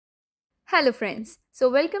Hello, friends. So,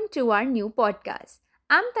 welcome to our new podcast.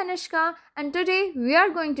 I'm Tanishka, and today we are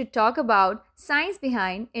going to talk about science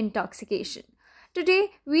behind intoxication.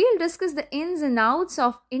 Today, we'll discuss the ins and outs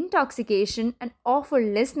of intoxication and offer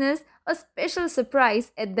listeners a special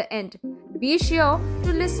surprise at the end. Be sure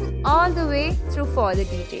to listen all the way through for the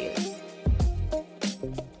details.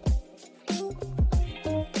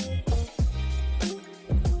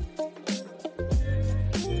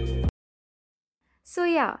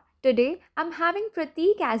 Today I'm having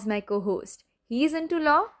Prateek as my co host. He's into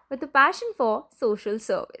law with a passion for social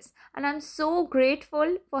service, and I'm so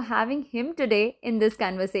grateful for having him today in this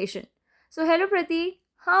conversation. So, hello Prateek,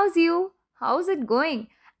 how's you? How's it going?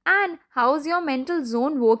 And how's your mental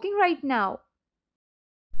zone working right now?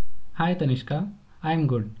 Hi Tanishka, I'm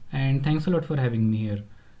good and thanks a lot for having me here.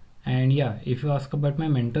 And yeah, if you ask about my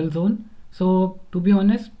mental zone, so to be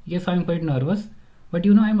honest, yes, I'm quite nervous, but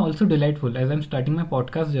I'm also delightful as I'm starting my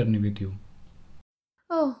podcast journey with you.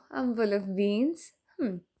 Oh, I'm full of beans.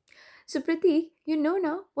 So, Prateek, you know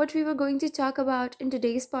now what we were going to talk about in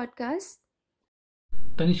today's podcast?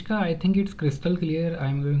 Tanishka, I think it's crystal clear.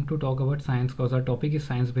 I'm going to talk about science because our topic is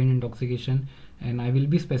science behind intoxication, and I will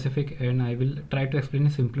be specific and I will try to explain in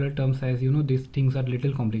simpler terms as these things are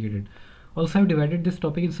little complicated. Also, I've divided this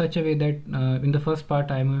topic in such a way that in the first part,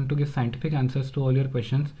 I'm going to give scientific answers to all your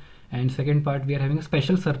questions, and second part, we are having a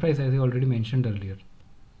special surprise as I already mentioned earlier.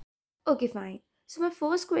 Okay, fine. So, my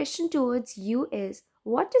first question towards you is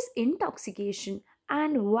what is intoxication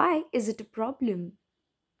and why is it a problem?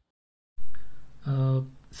 Uh,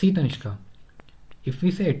 See, Tanishka, if we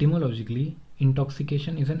say etymologically,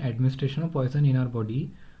 intoxication is an administration of poison in our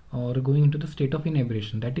body or going into the state of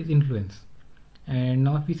inebriation, that is influence. And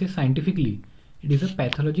now, if we say scientifically, it is a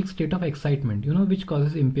pathologic state of excitement, which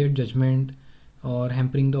causes impaired judgment or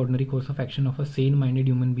hampering the ordinary course of action of a sane minded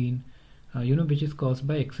human being, which is caused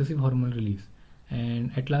by excessive hormonal release.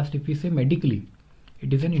 And at last, if we say medically,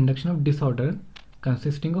 it is an induction of disorder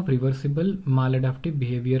consisting of reversible maladaptive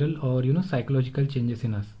behavioral or psychological changes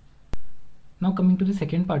in us. Now, coming to the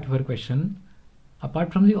second part of our question,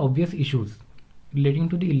 apart from the obvious issues relating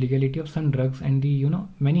to the illegality of some drugs and the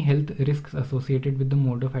many health risks associated with the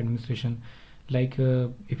mode of administration, like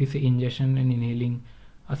if we say ingestion and inhaling,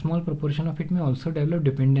 a small proportion of it may also develop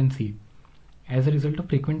dependency as a result of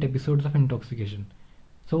frequent episodes of intoxication.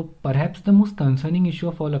 So, perhaps the most concerning issue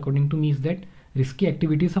of all, according to me, is that risky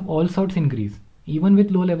activities of all sorts increase, even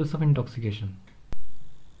with low levels of intoxication.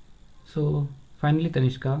 So, finally,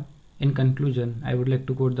 Tanishka, in conclusion, I would like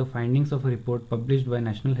to quote the findings of a report published by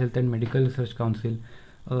National Health and Medical Research Council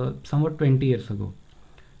somewhat 20 years ago.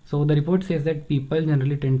 So, the report says that people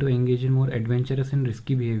generally tend to engage in more adventurous and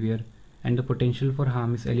risky behavior, and the potential for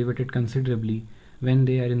harm is elevated considerably when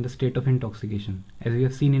they are in the state of intoxication, as we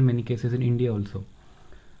have seen in many cases in India also.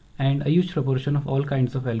 And a huge proportion of all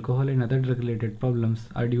kinds of alcohol and other drug related problems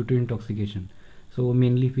are due to intoxication. So,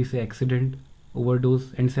 mainly if we say accident,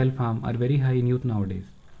 overdose, and self harm are very high in youth nowadays.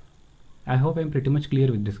 I hope I'm pretty much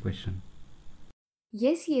clear with this question.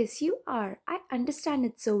 Yes, you are. I understand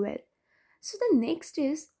it so well. So, the next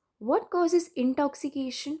is what causes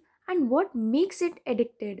intoxication and what makes it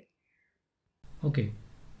addicted? Okay,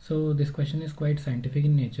 so this question is quite scientific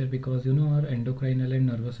in nature because our endocrinal and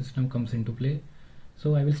nervous system comes into play.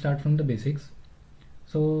 So I will start from the basics.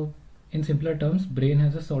 So in simpler terms, brain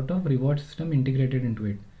has a sort of reward system integrated into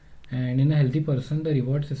it, and in a healthy person, the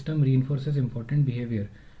reward system reinforces important behavior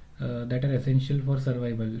that are essential for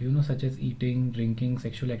survival. Such as eating, drinking,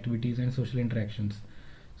 sexual activities, and social interactions.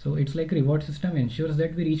 So it's like reward system ensures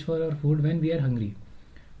that we reach for our food when we are hungry,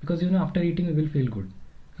 because after eating we will feel good.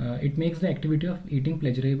 It makes the activity of eating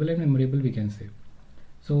pleasurable and memorable, we can say.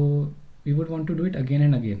 So we would want to do it again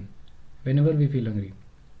and again whenever we feel hungry.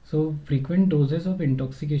 So frequent doses of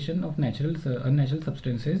intoxication of natural unnatural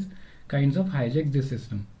substances kinds of hijacks this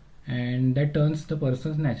system, and that turns the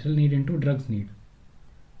person's natural need into drugs need.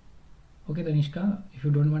 Okay, Tanishka, if you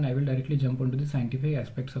don't mind, I will directly jump onto the scientific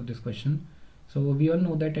aspects of this question. So we all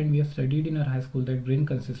know that, and we have studied in our high school, that brain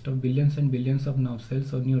consists of billions and billions of nerve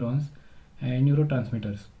cells or neurons and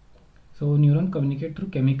neurotransmitters. So neurons communicate through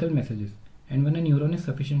chemical messages, and when a neuron is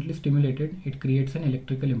sufficiently stimulated, it creates an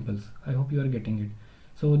electrical impulse. I hope you are getting it.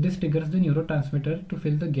 So this triggers the neurotransmitter to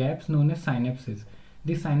fill the gaps known as synapses.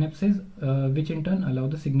 These synapses, which in turn allow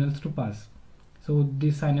the signals to pass. So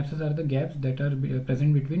these synapses are the gaps that are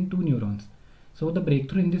present between two neurons. So the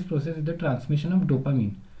breakthrough in this process is the transmission of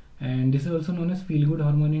dopamine, and this is also known as feel-good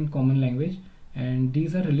hormone in common language. And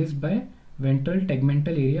these are released by ventral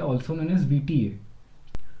tegmental area, also known as VTA.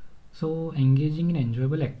 So engaging in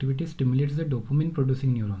enjoyable activity stimulates the dopamine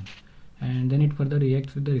producing neurons, and then it further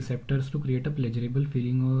reacts with the receptors to create a pleasurable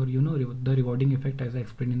feeling, or the rewarding effect, as I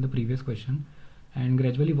explained in the previous question. And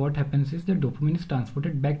gradually what happens is the dopamine is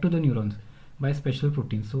transported back to the neurons by special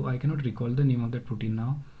protein. So I cannot recall the name of that protein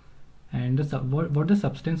now. And what the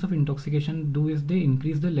substance of intoxication do is they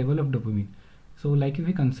increase the level of dopamine. So like if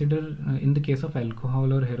we consider in the case of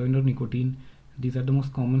alcohol or heroin or nicotine, these are the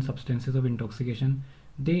most common substances of intoxication.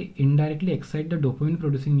 They indirectly excite the dopamine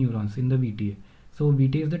producing neurons in the VTA. So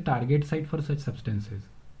VTA is the target site for such substances.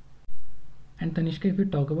 And Tanishka, if we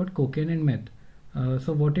talk about cocaine and meth,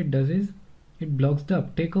 so what it does is it blocks the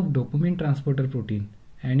uptake of dopamine transporter protein,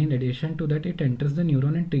 and in addition to that it enters the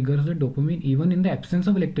neuron and triggers the dopamine even in the absence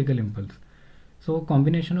of electrical impulse. So a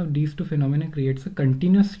combination of these two phenomena creates a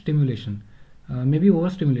continuous stimulation, maybe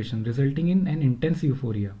overstimulation, resulting in an intense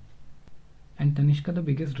euphoria. And Tanishka, the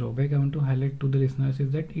biggest drawback I want to highlight to the listeners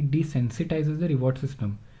is that it desensitizes the reward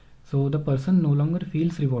system. So the person no longer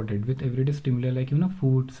feels rewarded with everyday stimuli like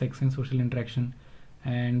food, sex and social interaction,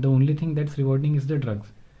 and the only thing that's rewarding is the drugs.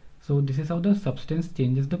 So this is how the substance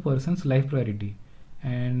changes the person's life priority,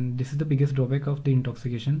 and this is the biggest drawback of the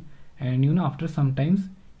intoxication. And after some times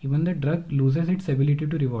even the drug loses its ability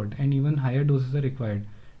to reward, and even higher doses are required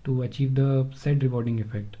to achieve the said rewarding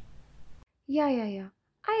effect. Yeah.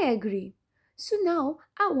 I agree. So now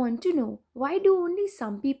I want to know, why do only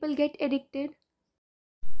some people get addicted?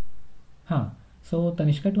 Huh. So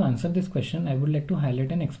Tanishka, to answer this question, I would like to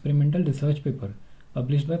highlight an experimental research paper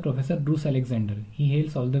published by Professor Bruce Alexander. He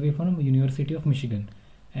hails all the way from University of Michigan.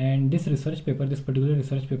 And this particular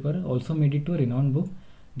research paper also made it to a renowned book,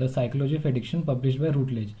 The Psychology of Addiction, published by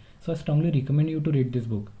Routledge. So I strongly recommend you to read this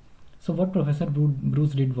book. So what Professor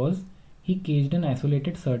Bruce did was, he caged and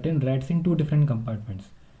isolated certain rats in two different compartments.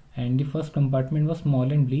 And the first compartment was small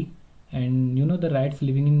and bleak, and the rats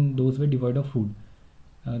living in those were devoid of food.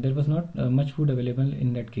 There was not much food available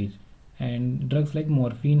in that cage, and drugs like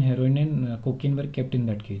morphine, heroin and cocaine were kept in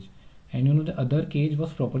that cage. And the other cage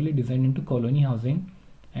was properly designed into colony housing,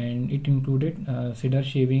 and it included cedar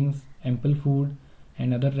shavings, ample food,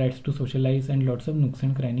 and other rats to socialize, and lots of nooks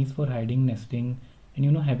and crannies for hiding, nesting,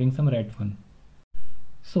 and having some rat fun.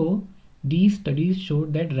 So these studies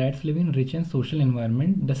showed that rats live in rich and social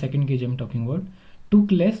environment, the second cage I'm talking about,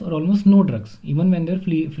 took less or almost no drugs even when they're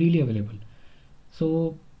freely available.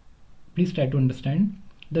 So please try to understand.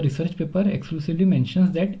 The research paper exclusively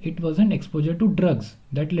mentions that it wasn't exposure to drugs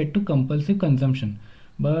that led to compulsive consumption,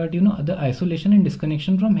 but the isolation and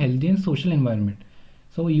disconnection from healthy and social environment.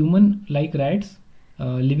 So human, like rats,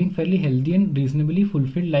 living fairly healthy and reasonably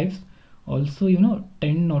fulfilled lives, also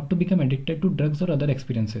tend not to become addicted to drugs or other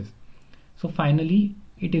experiences. So finally,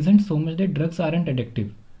 it isn't so much that drugs aren't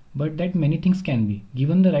addictive, but that many things can be,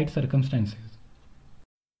 given the right circumstances.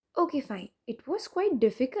 Okay, fine. It was quite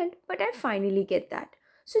difficult, but I finally get that.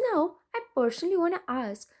 So now I personally want to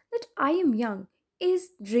ask that I am young. Is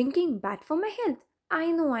drinking bad for my health?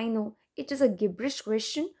 I know. It is a gibberish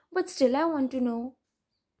question, but still I want to know.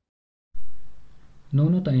 No,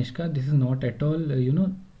 Tanishka, this is not at all,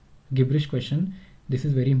 gibberish question. This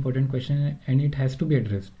is very important question and it has to be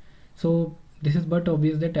addressed. So this is but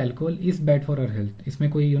obvious that alcohol is bad for our health. इसमें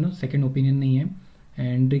कोई second opinion नहीं है.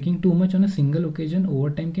 And drinking too much on a single occasion over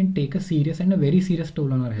time can take a serious and a very serious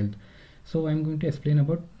toll on our health. So I'm going to explain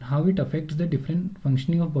about how it affects the different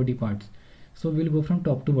functioning of body parts. So we'll go from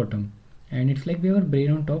top to bottom, and it's like we have our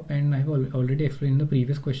brain on top, and I have already explained in the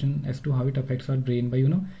previous question as to how it affects our brain by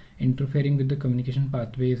interfering with the communication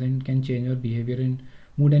pathways and can change our behavior and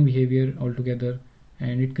mood and behavior altogether,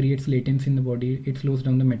 and it creates latency in the body, it slows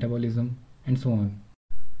down the metabolism and so on.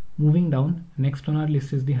 Moving down, next on our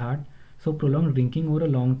list is the heart. So prolonged drinking over a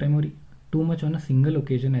long time or too much on a single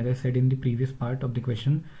occasion, as I said in the previous part of the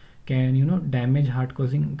question, can damage heart,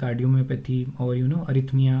 causing cardiomyopathy or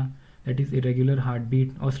arrhythmia, that is irregular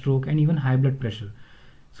heartbeat, or stroke, and even high blood pressure.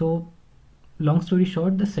 So long story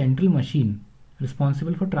short, the central machine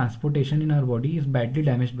responsible for transportation in our body is badly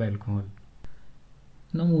damaged by alcohol.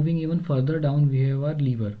 Now moving even further down, we have our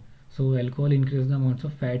liver. So alcohol increases the amounts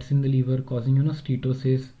of fats in the liver, causing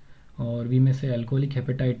steatosis, or we may say alcoholic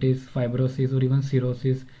hepatitis, fibrosis, or even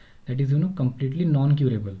cirrhosis, that is completely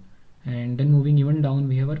non-curable. And then moving even down,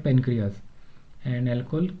 we have our pancreas, and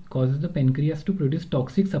alcohol causes the pancreas to produce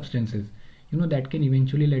toxic substances that can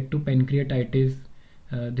eventually lead to pancreatitis.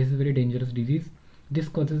 This is a very dangerous disease. This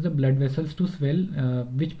causes the blood vessels to swell,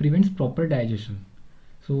 which prevents proper digestion.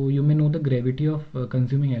 So you may know the gravity of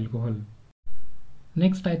consuming alcohol.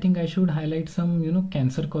 Next, I think I should highlight some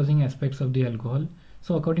cancer causing aspects of the alcohol.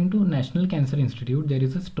 So according to National Cancer Institute, there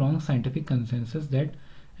is a strong scientific consensus that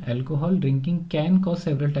alcohol drinking can cause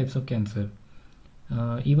several types of cancer.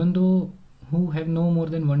 Even though who have no more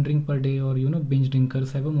than one drink per day, or binge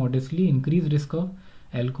drinkers, have a modestly increased risk of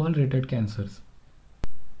alcohol related cancers.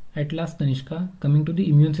 At last, Tanishka, coming to the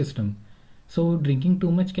immune system. So drinking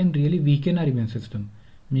too much can really weaken our immune system,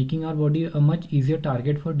 making our body a much easier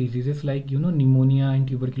target for diseases like pneumonia and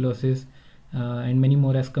tuberculosis, and many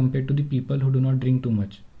more, as compared to the people who do not drink too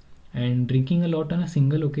much. And drinking a lot on a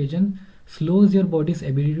single occasion slows your body's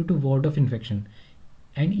ability to ward off infection,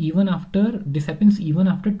 and even after this happens, even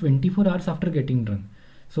after 24 hours after getting drunk.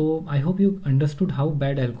 So I hope you understood how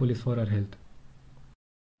bad alcohol is for our health.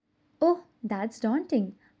 Oh, that's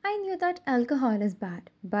daunting. I knew that alcohol is bad,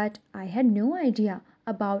 but I had no idea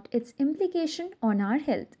about its implication on our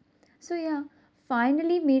health. So yeah,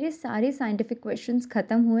 finally मेरे सारे scientific questions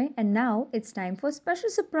खत्म हुए and now it's time for special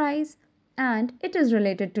surprise and it is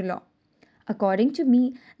related to law. According to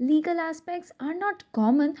me, legal aspects are not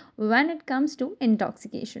common when it comes to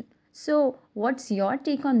intoxication. So, what's your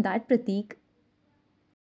take on that, Prateek?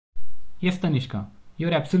 Yes, Tanishka,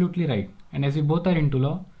 you're absolutely right. And as we both are into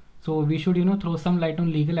law, so we should, throw some light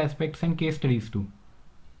on legal aspects and case studies too.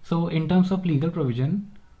 So, in terms of legal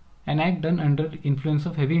provision, an act done under influence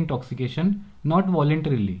of heavy intoxication, not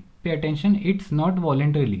voluntarily, pay attention, it's not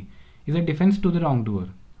voluntarily, is a defense to the wrongdoer.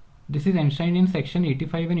 This is enshrined in section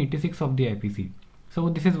 85 and 86 of the IPC. So,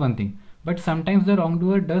 this is one thing. But sometimes the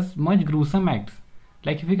wrongdoer does much gruesome acts.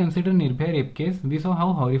 Like if we consider Nirbhaya rape case, we saw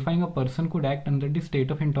how horrifying a person could act under the state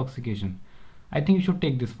of intoxication. I think you should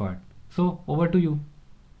take this part. So, over to you.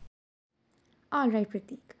 Alright,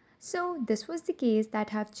 Prateek. So, this was the case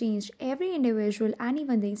that have changed every individual and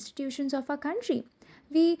even the institutions of our country.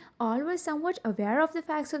 We all were somewhat aware of the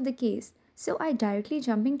facts of the case. So, I directly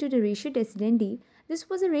jumping to the ratio decidendi. This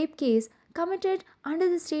was a rape case committed under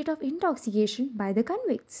the state of intoxication by the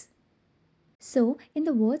convicts. So, in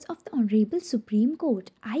the words of the Honorable Supreme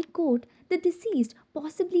Court, I quote, the deceased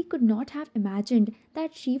possibly could not have imagined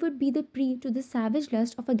that she would be the prey to the savage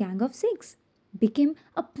lust of a gang of six, became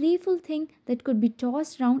a playful thing that could be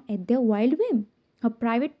tossed round at their wild whim. Her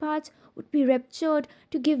private parts would be ruptured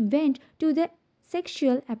to give vent to their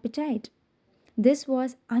sexual appetite. This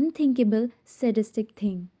was unthinkable sadistic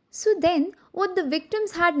thing. So then, what the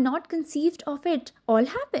victims had not conceived of it all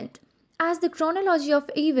happened. As the chronology of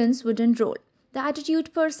events would unroll, the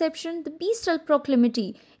attitude perception, the bestial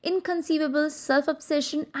proclivity, inconceivable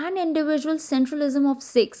self-obsession and individual centralism of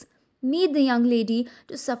six made the young lady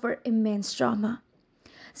to suffer immense trauma.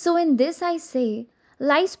 So in this I say,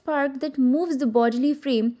 life spark that moves the bodily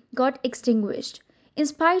frame got extinguished, in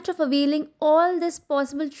spite of availing all this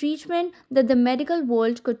possible treatment that the medical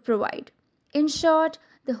world could provide. In short,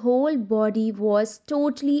 the whole body was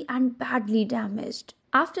totally and badly damaged.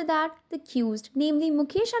 After that, the accused, namely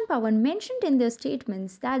Mukesh and Pawan, mentioned in their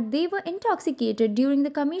statements that they were intoxicated during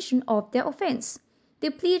the commission of their offense.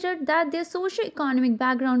 They pleaded that their socio-economic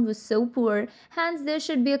background was so poor, hence there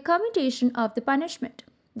should be a commutation of the punishment.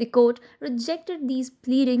 The court rejected these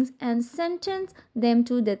pleadings and sentenced them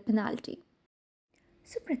to death penalty.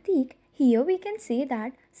 So, Pratik, here we can say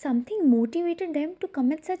that something motivated them to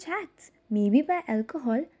commit such acts. Maybe by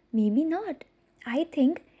alcohol, maybe not. I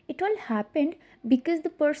think it all happened because the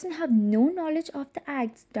person had no knowledge of the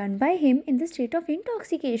acts done by him in the state of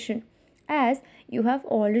intoxication, as you have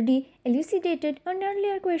already elucidated on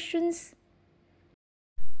earlier questions.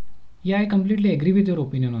 Yeah, I completely agree with your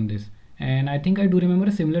opinion on this. And I think I do remember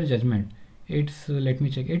a similar judgment. It's, let me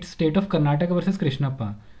check, it's State of Karnataka versus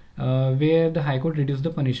Krishnappa, where the High Court reduced the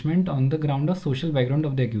punishment on the ground of social background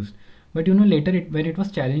of the accused. But later when it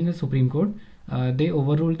was challenged in the Supreme Court, they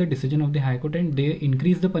overruled the decision of the High Court and they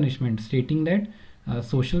increased the punishment, stating that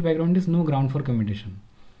social background is no ground for commutation.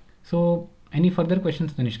 So, any further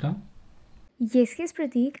questions, Tanishka? Yes,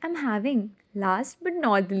 Pratik, I'm having. Last but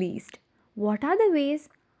not the least, what are the ways?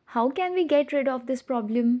 How can we get rid of this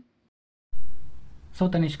problem? So,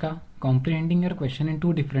 Tanishka, comprehending your question in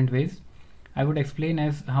two different ways, I would explain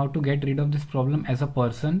as how to get rid of this problem as a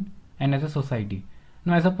person and as a society.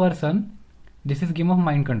 Now, as a person, this is game of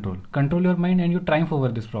mind control. Control your mind and you triumph over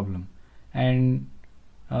this problem. And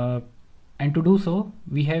uh, and to do so,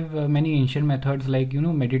 we have many ancient methods like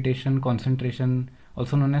meditation, concentration,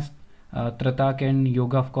 also known as tratak, and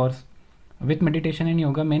yoga, of course. With meditation and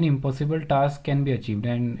yoga, many impossible tasks can be achieved,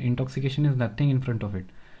 and intoxication is nothing in front of it.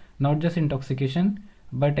 Not just intoxication,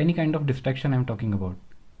 but any kind of distraction I'm talking about.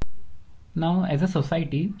 Now, as a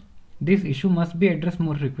society, this issue must be addressed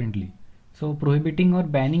more frequently. So, prohibiting or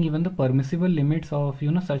banning even the permissible limits of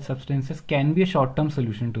such substances can be a short-term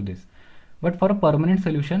solution to this. But for a permanent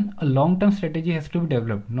solution, a long-term strategy has to be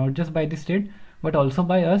developed, not just by the state, but also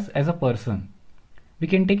by us as a person. We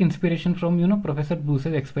can take inspiration from Professor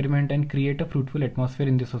Bruce's experiment and create a fruitful atmosphere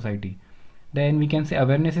in the society. then we can say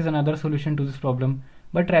awareness is another solution to this problem.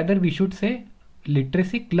 But rather we should say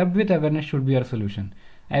literacy clubbed with awareness should be our solution,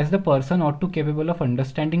 as the person ought to capable of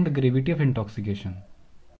understanding the gravity of intoxication.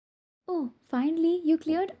 Oh, finally, you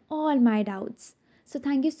cleared all my doubts. So,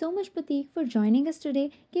 thank you so much, Pratik, for joining us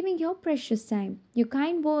today, giving your precious time. Your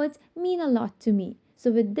kind words mean a lot to me.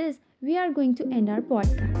 So, with this, we are going to end our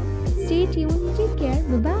podcast. Stay tuned, take care,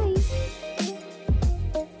 bye bye.